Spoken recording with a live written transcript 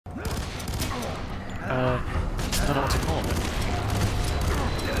I don't know what to call it.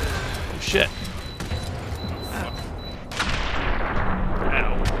 Oh shit! Fuck.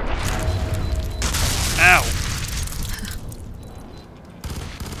 Ow. Ow!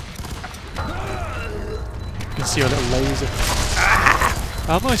 You can see your little laser. Ah!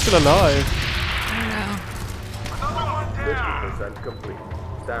 How am I still alive? I don't know. 50% complete.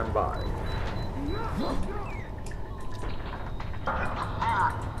 Stand by.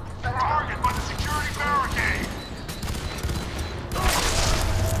 Target by the security barricade!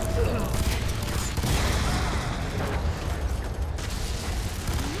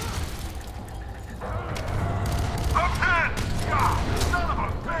 Up ahead! God, son of a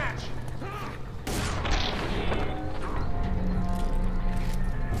bitch!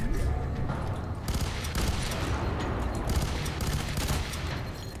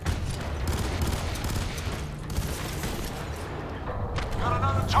 Got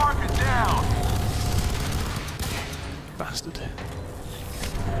another target down! Bastard.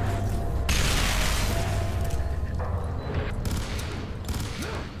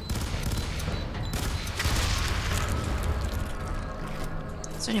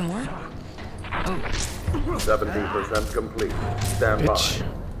 Is there any more? Oh. 70% complete. Stand Bitch. by.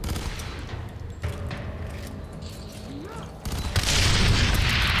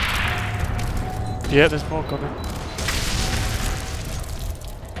 Yeah, there's more coming.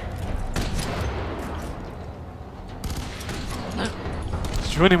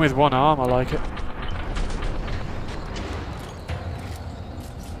 It's running with one arm, I like it.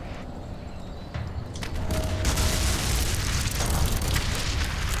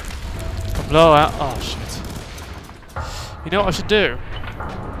 A blowout. Oh shit. You know what I should do?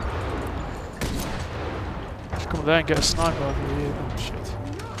 I should come up there and get a sniper over here. Oh shit.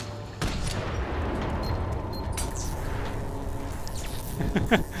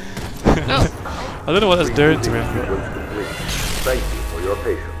 I don't know what that's doing to him, but Thank you for your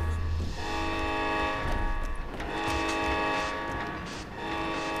patience.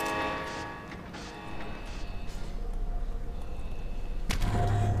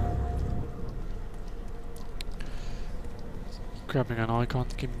 grabbing an icon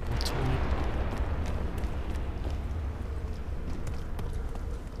to give me more time.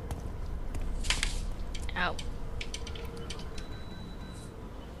 Ow.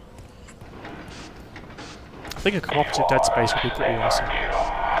 I think a cooperative Dead Space would be pretty awesome.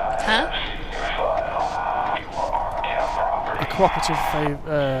 Huh? A cooperative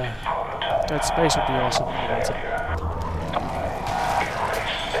Dead Space would be awesome.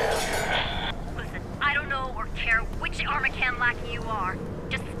 Listen, I don't know or care which Armacan lackey you are.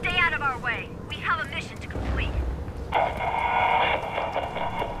 Just stay out of our way. We have a mission to complete.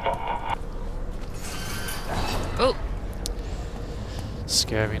 Oh.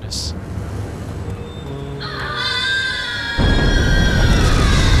 Scariness.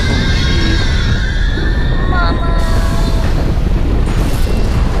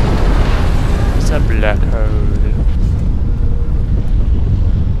 It's a black hole.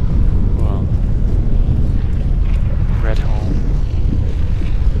 Well, red hole.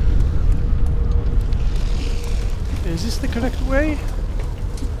 Is this the correct way?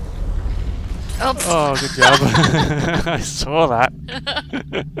 Oops. Oh, good job. I saw that.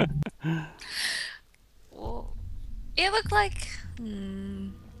 Well, it looked like...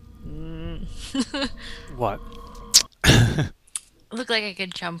 What? It looked like I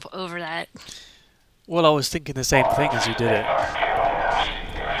could jump over that. Well, I was thinking the same thing as you did it.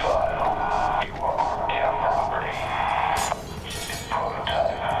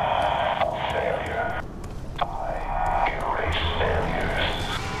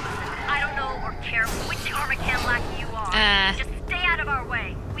 I don't know or care which Armacan lackey you are. Just stay out of our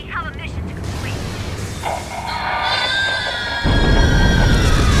way. We have a mission to complete.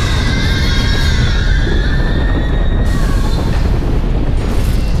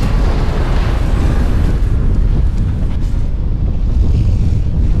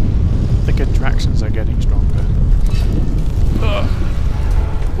 The contractions are getting stronger. Ugh.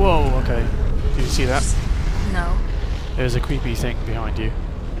 Whoa, okay. Did you see that? No. There's a creepy thing behind you.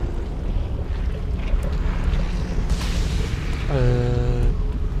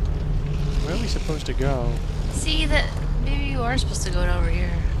 Where are we supposed to go? See, that maybe you are supposed to go over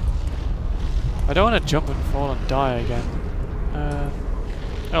here. I don't want to jump and fall and die again.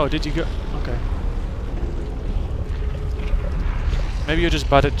 Oh, did you go? Okay. Maybe you're just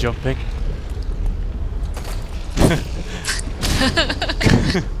bad at jumping.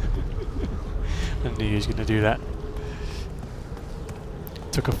 I knew he was going to do that.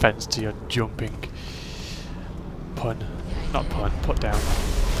 Took offense to your jumping pun. Not pun, put down.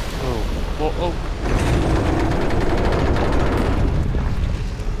 Oh, oh, oh.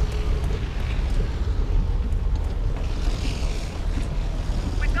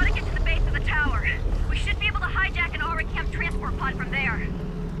 We've got to get to the base of the tower. We should be able to hijack an Aura Camp transport pod from there.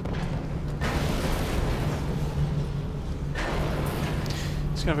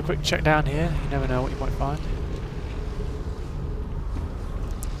 Just gonna have a quick check down here. You never know what you might find.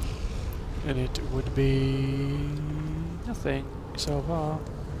 And it would be nothing so far.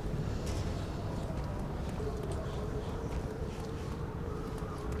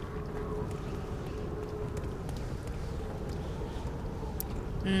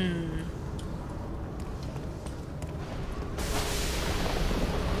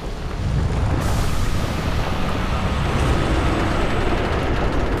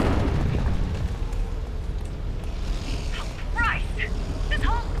 Christ! This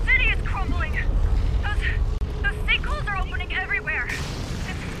whole city is crumbling! Those sinkholes are opening everywhere! This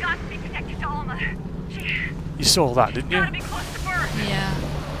has got to be connected to Alma. You saw that, didn't Gotta you? be close to burn! Yeah.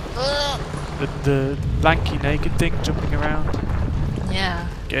 The lanky naked thing jumping around, Yeah.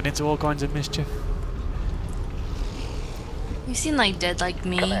 getting into all kinds of mischief. You've seen like Dead Like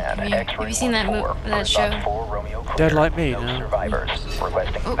Me? Have you seen that show? Dead Like Me, no? Survivors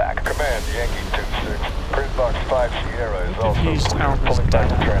requesting back. Command, Yankee 2-6. Print box 5 Sierra is also Confused clear. Alma's Pulling back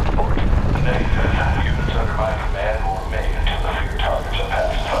dead. to transport. Negative. Units under my command will remain until the fear targets are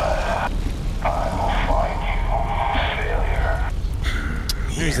pacified. I will find you,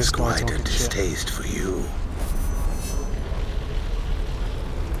 failure. Who's this guy talking shit? distaste for you.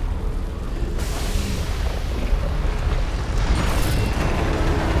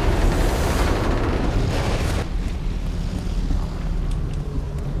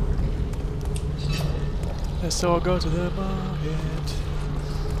 Let's all go to the market.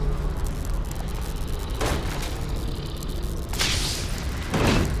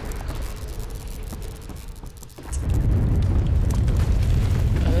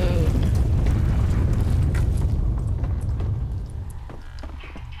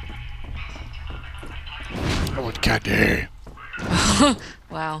 I want candy.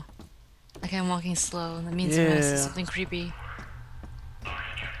 Wow. Okay, I'm walking slow. That means I'm gonna see Yeah. something creepy.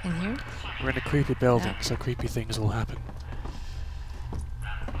 In here? We're in a creepy building, Yeah. so creepy things will happen.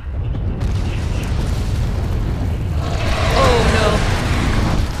 Oh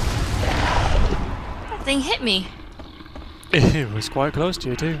no. That thing hit me. It was quite close to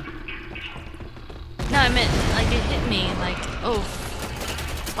you too. No, I meant like it hit me. Like, oh.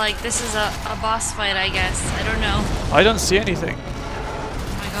 Like this is a boss fight, I guess. I don't know. I don't see anything.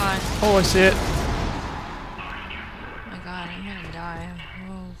 Oh my god. Oh, I see it. Oh my god, I'm gonna die.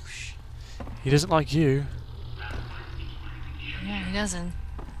 Oh, He doesn't like you. yeah, he doesn't.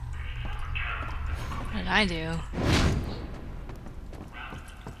 What did I do?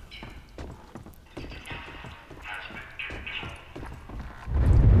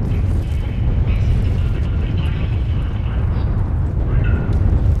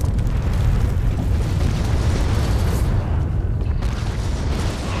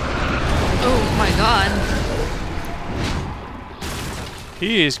 Oh my god.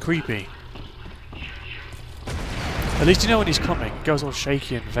 He is creepy. At least you know when he's coming. He goes all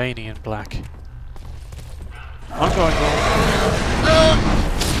shaky and veiny and black. I'm going wrong.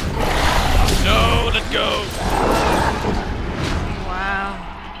 No, let go.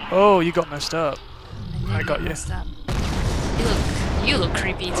 Wow. Oh, you got messed up. I got you. Messed up. You look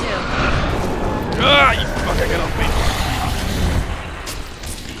creepy too. Ah, you fucker, get off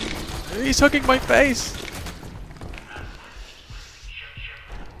me. He's hugging my face.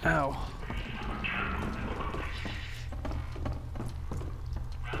 Ow.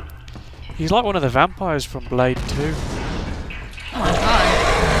 He's like one of the vampires from Blade 2. Oh my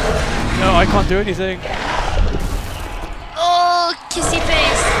god. No, I can't do anything. Oh, kissy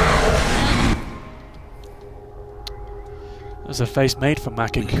face. There's a face made for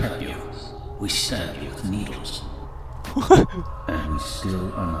macking. Cut you. We stab you with needles. And we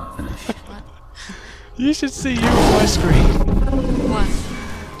still are not finished. You should see you on my screen. What?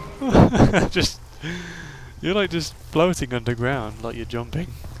 You're like just floating underground, like you're jumping.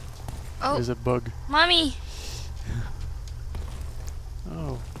 Oh, There's a bug. mommy.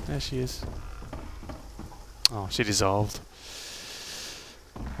 Oh, there she is. Oh, she dissolved.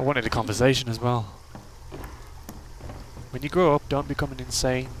 I wanted a conversation as well. When you grow up, don't become an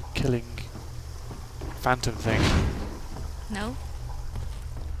insane, killing phantom thing. No.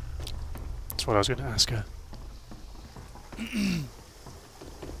 That's what I was going to ask her.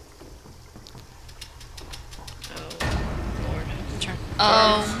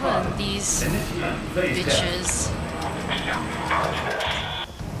 Oh, one of these bitches.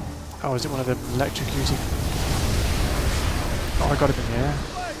 Oh, is it one of them electrocuting? Oh, I got him in the air.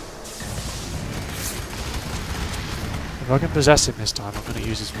 If I can possess him this time, I'm going to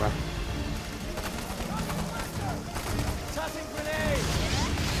use his weapon.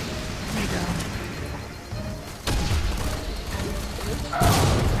 There you go.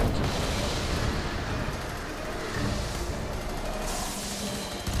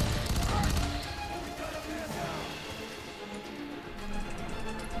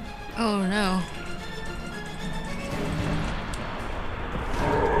 Oh no.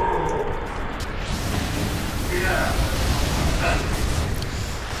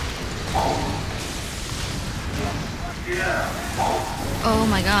 Oh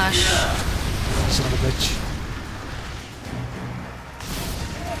my gosh. Son of a bitch.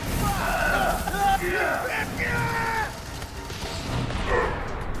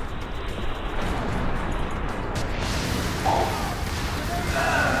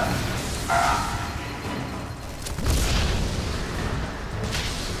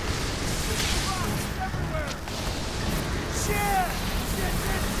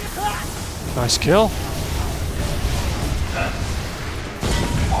 Nice kill.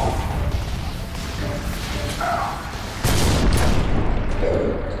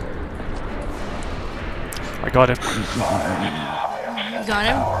 I got him. You got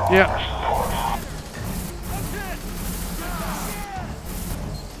him? Yeah.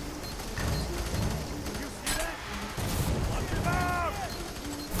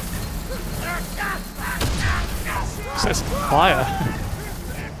 Says fire.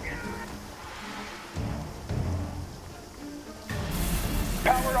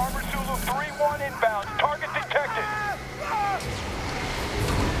 Powered Armor Zulu 3-1 inbound. Target detected.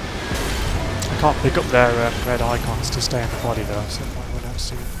 I can't pick up their red icons to stay in the body though, so I might run out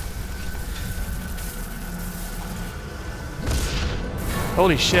soon.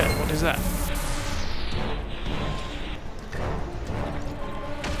 Holy shit, what is that?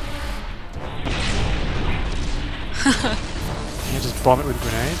 Can you just bomb it with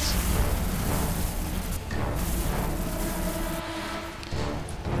grenades?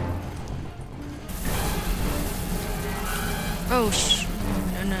 Oh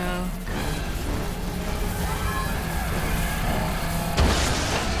no.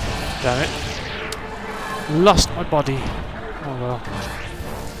 Damn it. Lost my body. Oh well.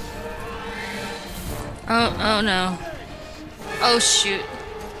 Oh no. Oh shoot.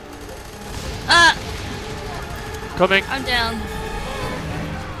 Ah! Coming! I'm down.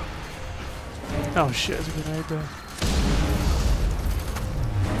 Oh shit, there's a grenade there.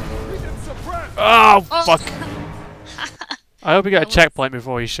 Oh, fuck! I hope we get a checkpoint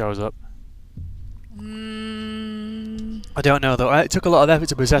before he shows up. I don't know though. It took a lot of effort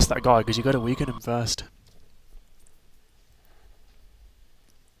to possess that guy because you got to weaken him first.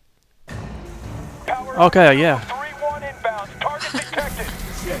 Okay, yeah. 3-1 inbound. Target detected.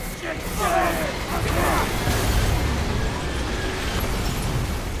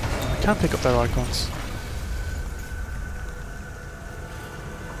 I can pick up their icons.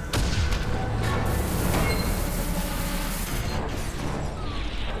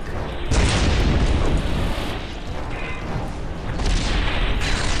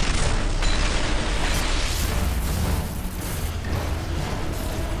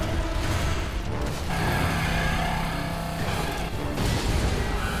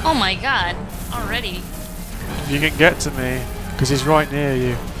 Oh my god. Already. If you can get to me, because he's right near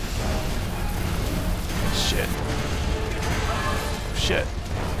you. Shit. Shit.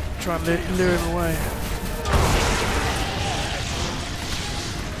 Try and lure him away.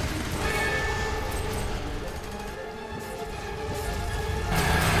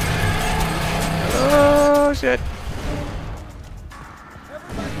 Oh shit.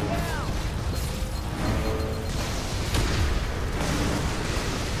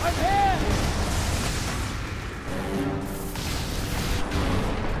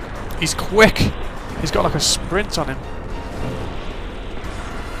 He's quick. He's got like a sprint on him.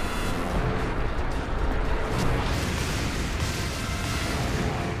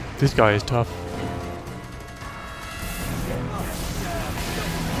 This guy is tough.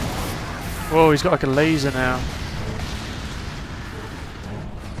 Whoa, he's got like a laser now.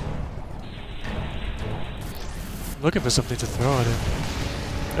 I'm looking for something to throw at him.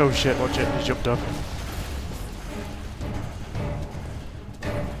 Oh shit, watch it, he jumped up.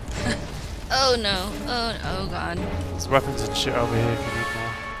 Oh no. Oh god. There's weapons and shit over here if you need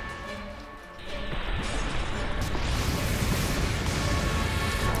more.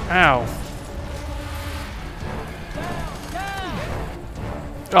 Ow.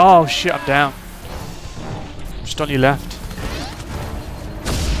 Oh shit, I'm down. Just on your left.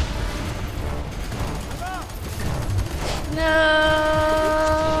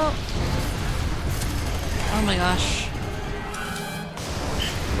 No! Oh my gosh.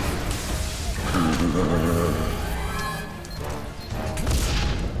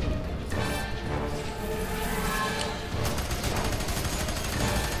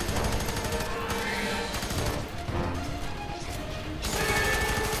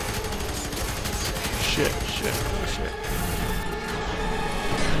 Shit, shit, oh shit.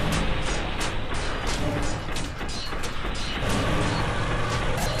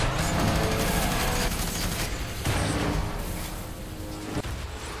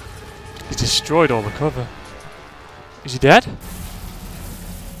 He destroyed all the cover. Is he dead?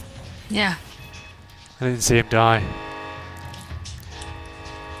 Yeah. I didn't see him die.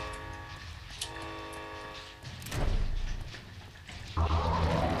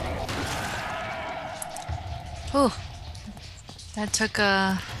 Ooh. That took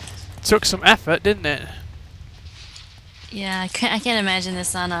Took some effort, didn't it? yeah, I can't imagine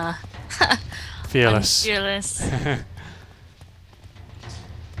this on a Fearless. Fearless.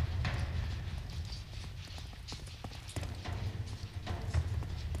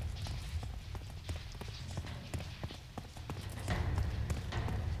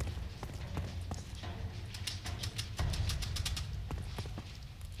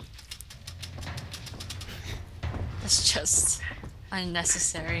 It's just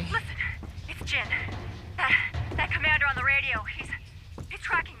unnecessary. Listen, it's Jin. That commander on the radio. He's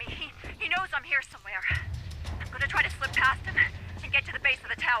tracking me. He knows I'm here somewhere. I'm gonna try to slip past him and get to the base of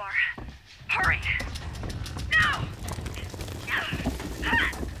the tower. Hurry! No!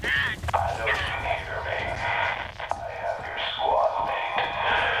 I know you can hear me. I have your squad mate.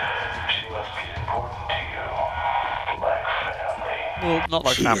 She must be important to you. Like family. Well, not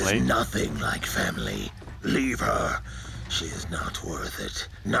like She family. is nothing like family. Leave her. She is not worth it.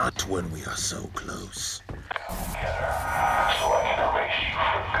 Not when we are so close. Come get her, so I can erase you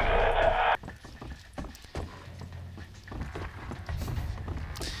for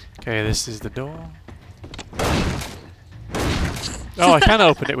good. Okay, this is the door. Oh, I can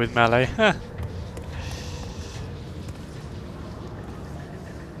open it with melee. Huh.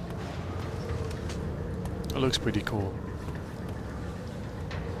 It looks pretty cool.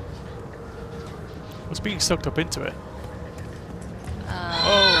 What's being sucked up into it?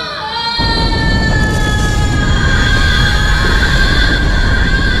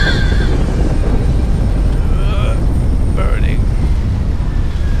 Burning.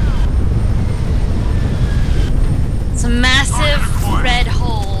 It's a massive red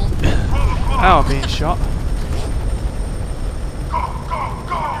hole. Ow, I'm being shot. Go, go,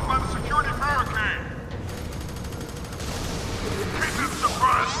 go! By the security barricade! Keep it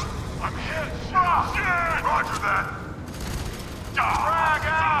suppressed! I'm hit! Shit! Roger that! Drag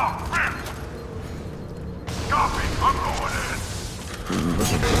out! Ripped! Copy! I'm going in!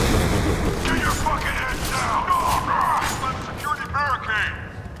 Get your fucking head down! By the security barricade!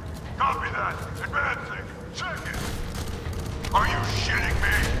 Copy that! Advancing! Check it! Are you shitting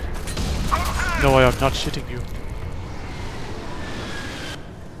me? I'm hit! No, I am not shitting you.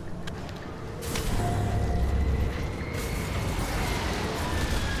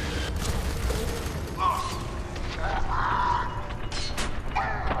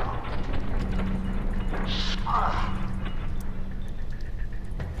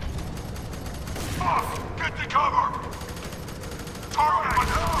 Get to cover! Target by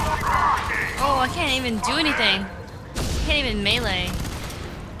the barricade! Oh, I can't even do anything. Can't even melee.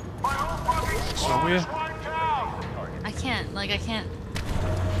 My whole fucking What's wrong with you? wiped out! I can't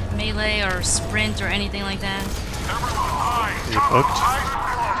melee or sprint or anything like that. Everyone hide! Are you bugged?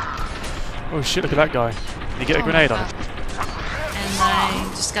 Oh shit, look at that guy. Did he get a Oh grenade my on him? God. And I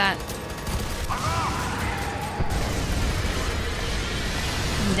just got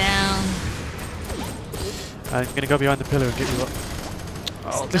down. I'm gonna go behind the pillar and get you up.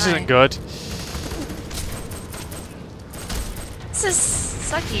 Oh, this Die. isn't good. This is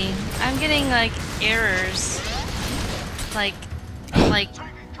sucky. I'm getting like errors. Like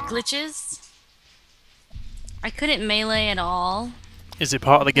glitches. I couldn't melee at all. Is it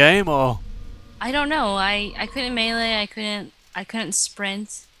part of the game or? I don't know. I couldn't melee. I couldn't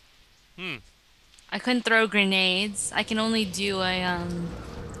sprint. I couldn't throw grenades. I can only do a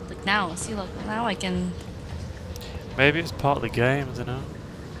like now. See, look, now I can. Maybe it's part of the game. I don't know.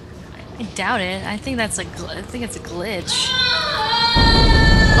 I doubt it. I think that's I think it's a glitch.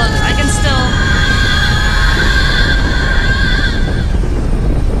 Look, I can still.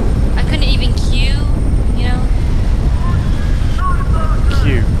 I couldn't even queue. You know,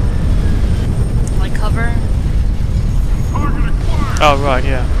 Q. like cover. Oh right,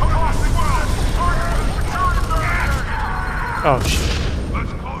 yeah. Oh shit.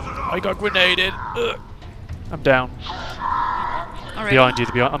 Let's close it up. I got grenaded. Ugh. I'm down. Alright. Behind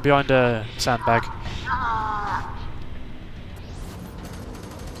you. I'm behind a sandbag.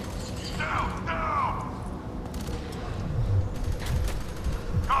 Down, down.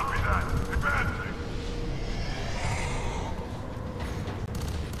 Copy that. Advancing.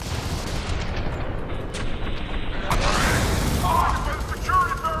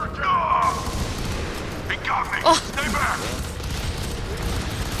 Security barricade. He got me. Oh. Stay back.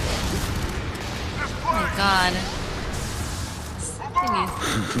 This Oh my god.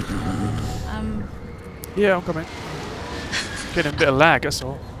 Yeah, I'm coming. Getting a bit of lag, that's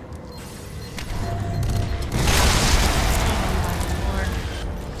all.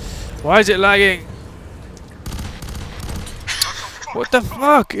 Why is it lagging? What the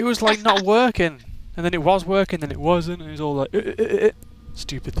fuck? It was like not working. And then it was working, then it wasn't. And it was all like,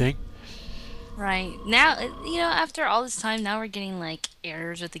 stupid thing. Right. Now, you know, after all this time, now we're getting like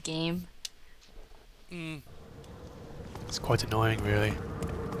errors with the game. It's quite annoying, really.